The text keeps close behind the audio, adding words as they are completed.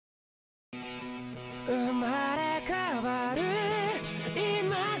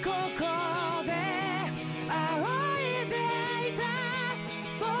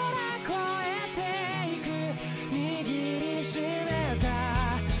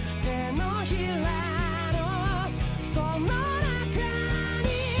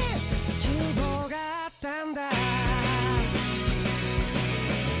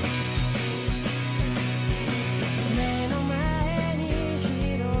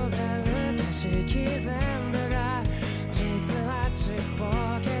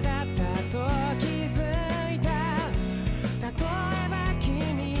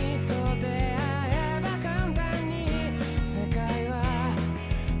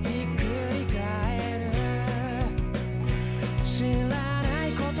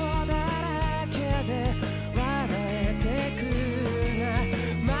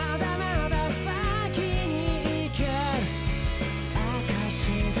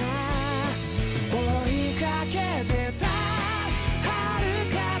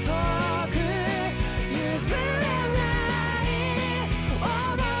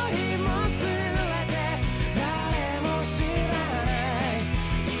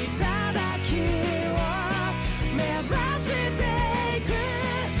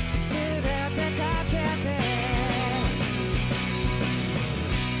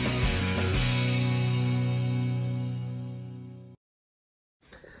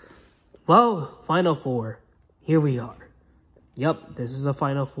Well, Final Four. Here we are. Yep, this is a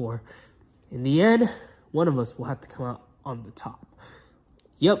Final Four. In the end, one of us will have to come out on the top.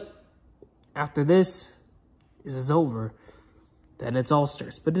 Yep. After this is over, then it's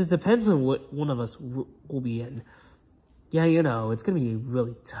All-Stars. But it depends on what one of us will be in. Yeah, you know, it's going to be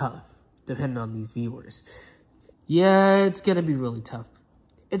really tough, depending on these viewers. Yeah, it's going to be really tough.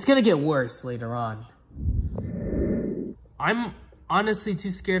 It's going to get worse later on. I'm honestly too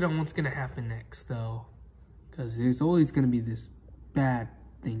scared on what's going to happen next, though. Because there's always going to be this bad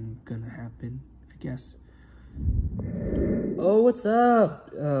thing going to happen, I guess. Oh, what's up?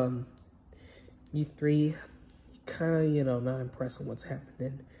 You three, kind of, not impressed with what's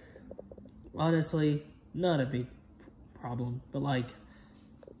happening. Honestly, not a big problem. But, I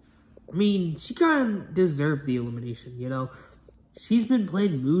mean, she kind of deserved the elimination, She's been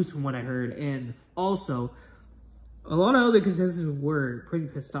playing moves from what I heard. And also, a lot of other contestants were pretty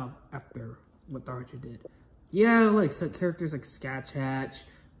pissed off after what Tharja did. Yeah, some characters like Sketch Hatch.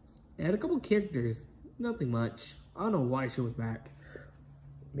 And a couple characters. Nothing much. I don't know why she was back.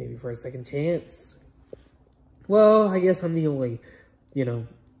 Maybe for a second chance. Well, I guess I'm the only,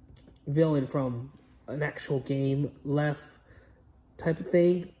 villain from an actual game left type of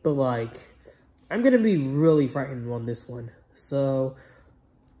thing. But, I'm going to be really frightened on this one. So,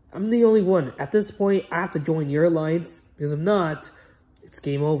 I'm the only one. At this point, I have to join your alliance. Because if not, it's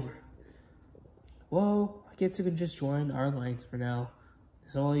game over. Well, I guess you can just join our alliance for now.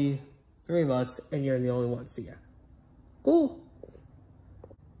 There's only 3 of us, and you're the only one, so yeah. Cool.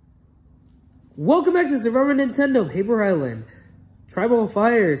 Welcome back to Survivor Nintendo Paper Island. Tribal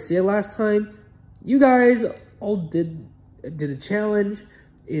Fire. See ya last time. You guys all did a challenge.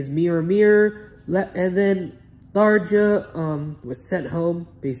 Is Mirror Mirror. And then Tharja was sent home,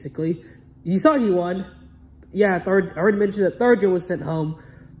 basically. Usagi won. Yeah, I already mentioned that Tharja was sent home.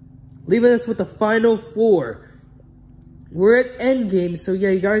 Leaving us with the Final Four. We're at endgame, so yeah,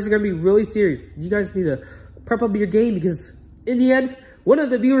 you guys are going to be really serious. You guys need to prep up your game because in the end, one of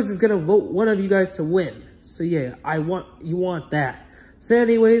the viewers is going to vote one of you guys to win. So yeah, you want that. So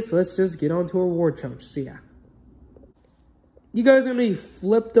anyways, let's just get on to our award challenge. So yeah. You guys are going to be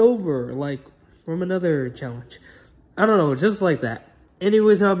flipped over, from another challenge. I don't know, just like that.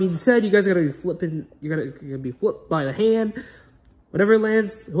 Anyways, that being said, you guys are going to be flipping, you're going to be flipped by the hand. Whoever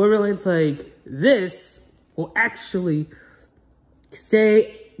lands like this will actually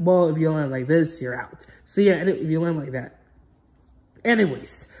stay. Well, if you land like this, you're out. So yeah, if you land like that.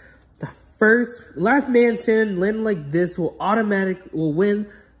 Anyways, the last man standing landing like this will win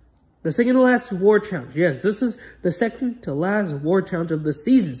the second to last war challenge. Yes, this is the second to last war challenge of the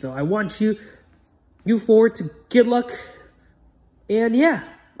season. So I want you four to good luck. And yeah,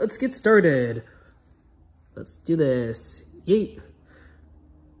 let's get started. Let's do this. Yeet.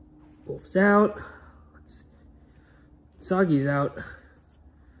 Wolf's out. Sagi's out.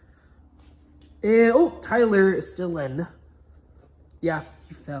 And, Tyler is still in. Yeah,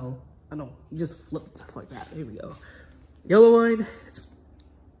 he fell. I know, he just flipped like that. Here we go. Yellow wine.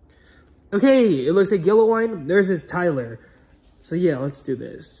 Okay, it looks like yellow wine. There's his Tyler. So yeah, let's do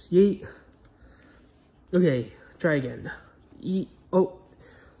this. Yeet. Okay, try again. Yeet. Oh.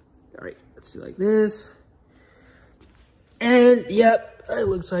 Alright, let's do like this. And, yep, it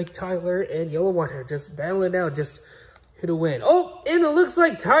looks like Tyler and Yellow Wine are just battling out, just hit a win. Oh, and it looks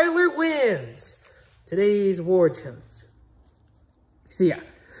like Tyler wins today's award challenge. So, yeah.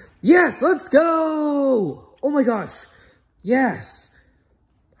 Yes, let's go! Oh my gosh. Yes.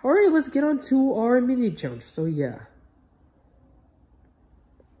 Alright, let's get on to our mini challenge. So, yeah.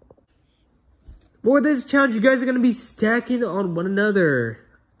 For this challenge, you guys are going to be stacking on one another.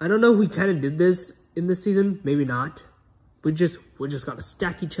 I don't know if we kind of did this in this season. Maybe not. We just gotta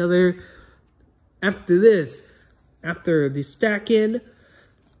stack each other After this, after the stack in,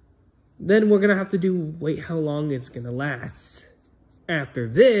 then we're gonna have to wait how long it's gonna last. After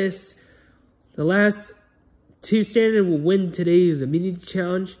this, the last 2 standing will win today's immunity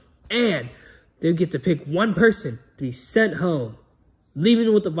challenge, and they'll get to pick one person to be sent home,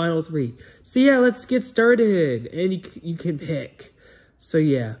 leaving with the final 3. So yeah, let's get started, and you can pick. So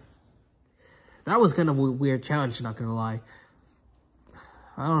yeah, that was kind of a weird challenge, not gonna lie.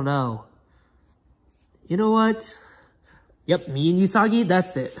 I don't know. You know what? Yep, me and Usagi,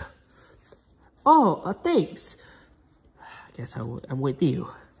 that's it. Oh, thanks. I guess I'm with you.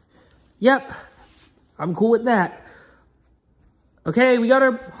 Yep, I'm cool with that. Okay, we got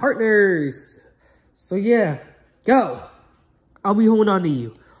our partners. So yeah, go. I'll be holding on to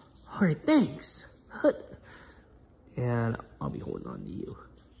you. All right, thanks. And I'll be holding on to you.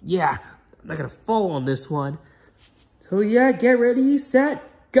 Yeah, I'm not gonna fall on this one. So yeah, get ready, set,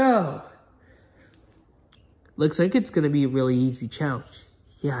 go. Looks like it's gonna be a really easy challenge.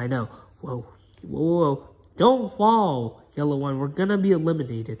 Yeah, I know. Whoa, whoa, whoa. Don't fall, yellow one. We're gonna be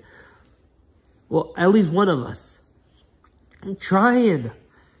eliminated. Well, at least one of us. I'm trying.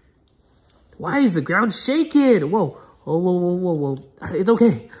 Why is the ground shaking? Whoa, whoa, whoa, whoa, whoa, whoa. It's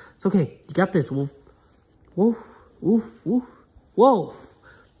okay. It's okay. You got this, Wolf. Wolf, woof, woof. Whoa.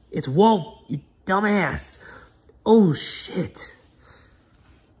 It's Wolf, you dumbass. Oh, shit.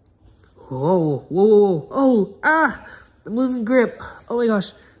 Whoa, whoa, whoa, whoa. Oh, ah. I'm losing grip. Oh my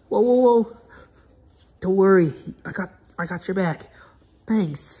gosh. Whoa, whoa, whoa. Don't worry. I got your back.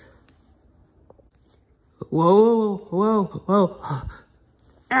 Thanks. Whoa, whoa, whoa, whoa.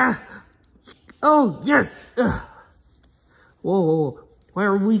 Ah. Oh, yes. Ugh. Whoa, whoa, whoa. Why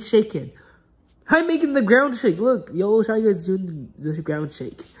are we shaking? I'm making the ground shake. Look, Yellow Shy Guy's doing the ground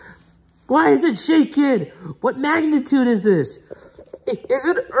shake. Why is it shaking? What magnitude is this? Is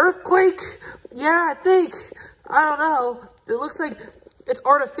it an earthquake? Yeah, I think. I don't know. It looks like it's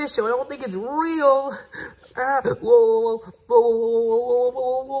artificial. I don't think it's real. Whoa, whoa, whoa, whoa, whoa,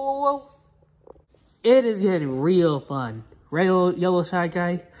 whoa, whoa, whoa. It is getting real fun. Right, Yellow Shy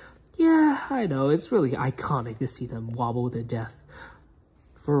Guy? Yeah, I know. It's really iconic to see them wobble to death.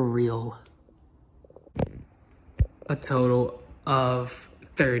 For real. A total of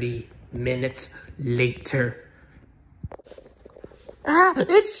 30 minutes later. Ah,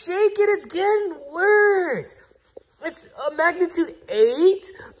 it's shaking. It's getting worse. It's a magnitude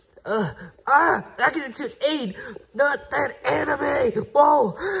 8. Magnitude 8. Not that anime.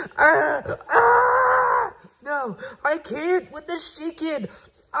 Whoa. No, I can't with this shaking.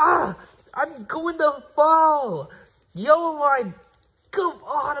 I'm going to fall. Yellow line. Come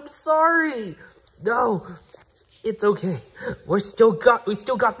on, I'm sorry. No, it's okay. We still got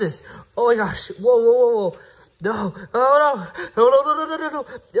this. Oh my gosh. Whoa, whoa, whoa, whoa. No, oh no, no, no, no, no, no, no,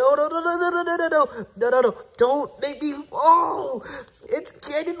 no, no, no, no, no, no, no, no, no, no, don't make me fall. It's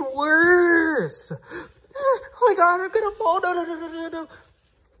getting worse. Oh my god, I'm gonna fall. No, no, no, no, no, no.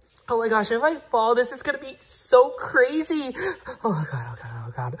 Oh my gosh, if I fall, this is gonna be so crazy. Oh my god, oh god,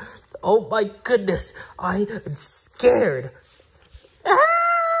 oh god. Oh my goodness, I am scared. Oh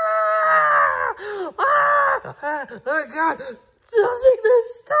god, just make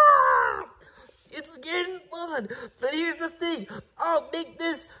this stop. It's getting fun, but here's the thing. I'll make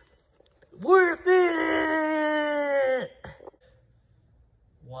this worth it.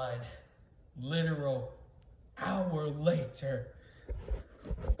 1 literal hour later.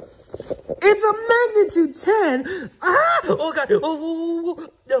 It's a magnitude 10. Oh god. Oh,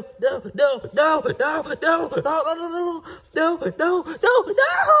 no, no, no, no, no, no, no, no, no, no, no, no, no, no.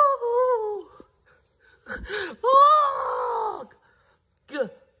 Oh,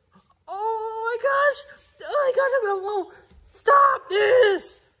 good. Oh my gosh! Oh my gosh! I'm gonna whoa! Stop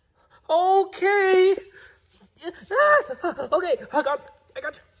this! Okay. Okay. I got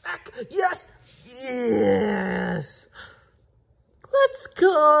your back. Yes. Yes. Let's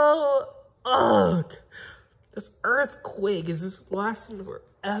go. Ugh. This earthquake is just lasting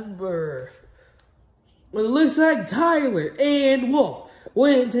forever. Well, it looks like Tyler and Wolf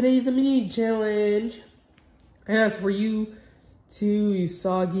win today's immunity challenge. As for you two,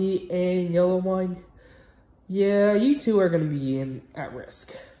 Usagi and Yellow Wine, yeah, you two are gonna be at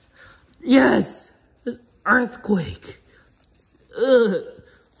risk. Yes, this earthquake. Ugh.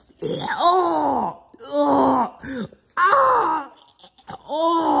 Oh, oh, ah,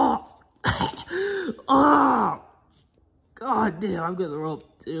 oh, oh. God damn, I'm gonna throw up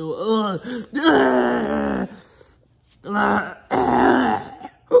too. Ugh.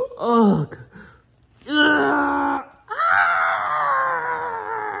 Ugh.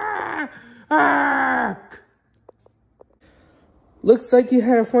 Looks like you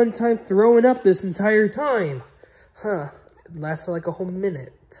had a fun time throwing up this entire time. Huh, it lasted like a whole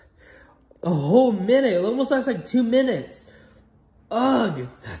minute. A whole minute? It almost lasted like 2 minutes. Ugh,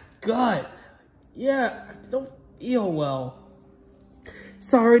 God. Yeah, I don't feel well.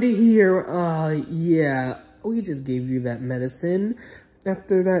 Sorry to hear. Yeah, we just gave you that medicine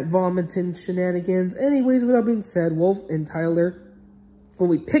after that vomiting shenanigans. Anyways, with that being said, Wolf and Tyler will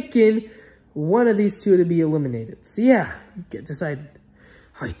be picking one of these two to be eliminated. So yeah, you get decided.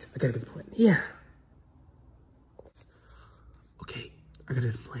 Alright, I gotta get the plan. Yeah. Okay, I got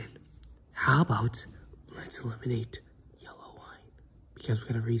a plan. How about let's eliminate Yellow Wine? Because we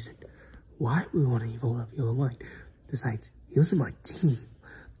got a reason why we want to vote off Yellow Wine. Besides, he was in my team.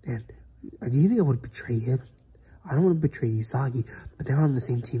 And do you think I would betray him? I don't want to betray Usagi, but they're on the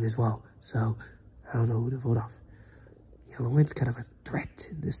same team as well. So, I don't know who to vote off. Yellow Wine's kind of a threat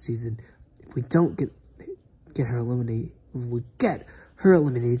in this season. If we don't get her eliminated, if we get her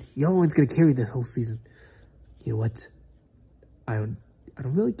eliminated, Yellow Wine's gonna carry this whole season. You know what? I don't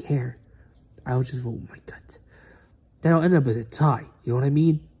really care. I'll just vote with my gut. That'll end up with a tie. You know what I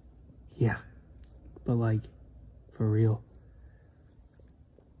mean? Yeah. But like, for real.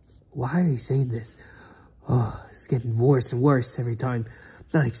 Why are you saying this? Oh, it's getting worse and worse every time.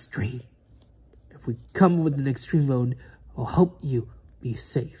 Not extreme. If we come with an extreme vote, I'll help you be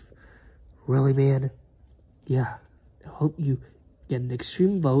safe. Really, man? Yeah. I'll help you get an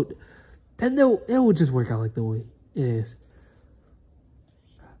extreme vote. Then it will just work out like the way it is.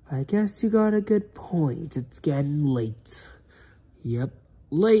 I guess you got a good point. It's getting late. Yep.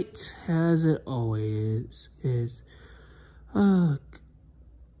 Late as it always is. I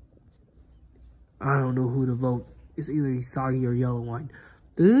don't know who to vote. It's either Usagi or Yellow Wine.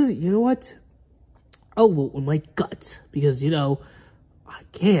 You know what? I'll vote with my gut. Because, I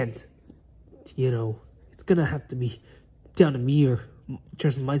can't. It's gonna have to be down to me or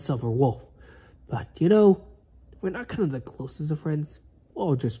just myself or Wolf. But, we're not kind of the closest of friends.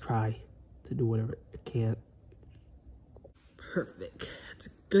 I'll just try to do whatever I can. Perfect. It's a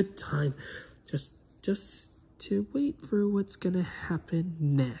good time. Just to wait for what's gonna happen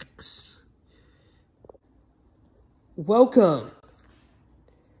next. Welcome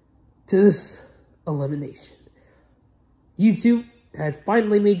to this elimination. You two had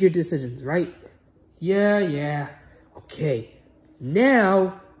finally made your decisions, right? Yeah. Okay.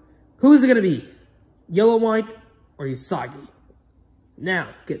 Now, who's it gonna be? Yellow Wine or Usagi?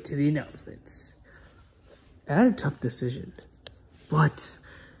 Now, get to the announcements. I had a tough decision, but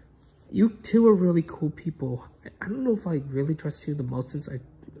you two are really cool people. I don't know if I really trust you the most since I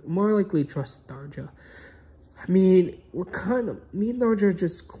more likely trust Darja. I mean, me and Darja are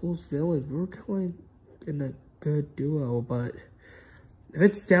just close villains. We're kind of in a good duo, but if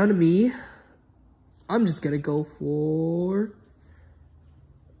it's down to me, I'm just gonna go for,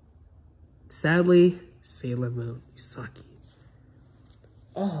 sadly, Sailor Moon Usagi.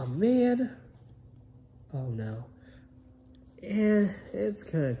 Oh, man. Oh, no. It's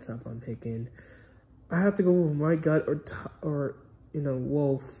kind of tough on picking. I have to go with my gut or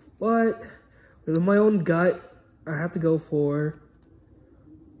Wolf. But with my own gut, I have to go for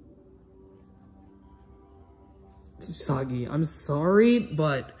Usagi. I'm sorry,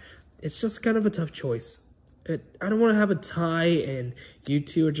 but it's just kind of a tough choice. I don't want to have a tie and you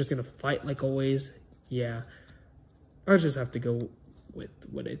two are just going to fight like always. Yeah. I just have to go with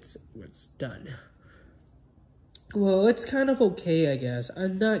when it's done. Well, it's kind of okay, I guess.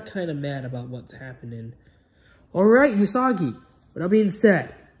 I'm not kind of mad about what's happening. Alright, Usagi. With that being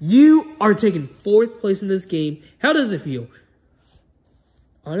said, you are taking 4th place in this game. How does it feel?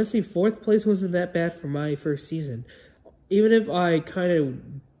 Honestly, 4th place wasn't that bad for my first season. Even if I kind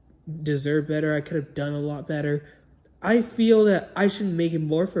of deserve better, I could have done a lot better. I feel that I should make it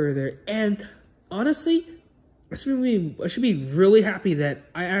more further. And honestly, I should be really happy that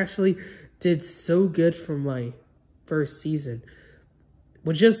I actually did so good for my first season.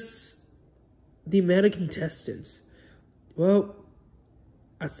 With just the amount of contestants. Well,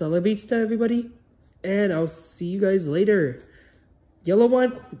 hasta la vista, everybody. And I'll see you guys later. Yellow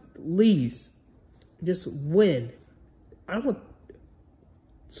Wine, please. Just win. I don't want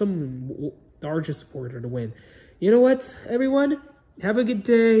some Darja supporter to win. You know what, everyone? Have a good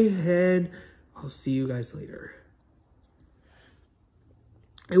day, and I'll see you guys later.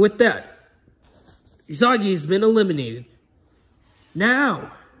 And with that, Usagi has been eliminated.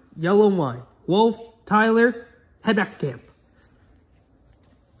 Now, Yellow Wine, Wolf, Tyler, head back to camp.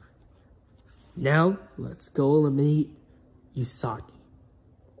 Now, let's go eliminate Usagi.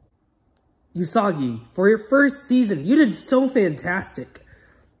 Usagi, for your first season, you did so fantastic.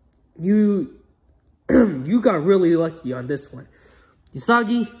 You got really lucky on this one.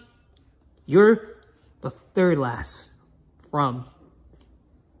 Usagi, you're the third last from...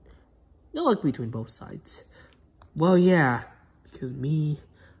 No luck between both sides. Well, yeah, because me,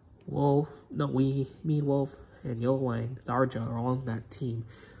 Wolf, and Yellow Wang, Zarja are all on that team.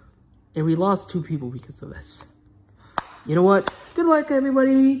 And we lost 2 people because of this. You know what? Good luck,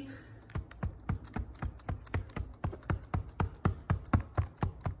 everybody.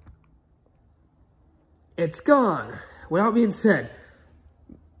 It's gone. Without being said,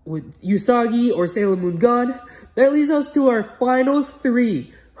 with Usagi or Sailor Moon gone, that leads us to our final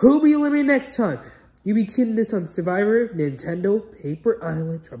 3. Who'll be eliminated next time? You'll be tuning this on Survivor, Nintendo, Paper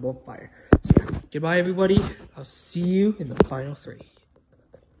Island, Trouble Fire. So, goodbye, everybody. I'll see you in the final 3.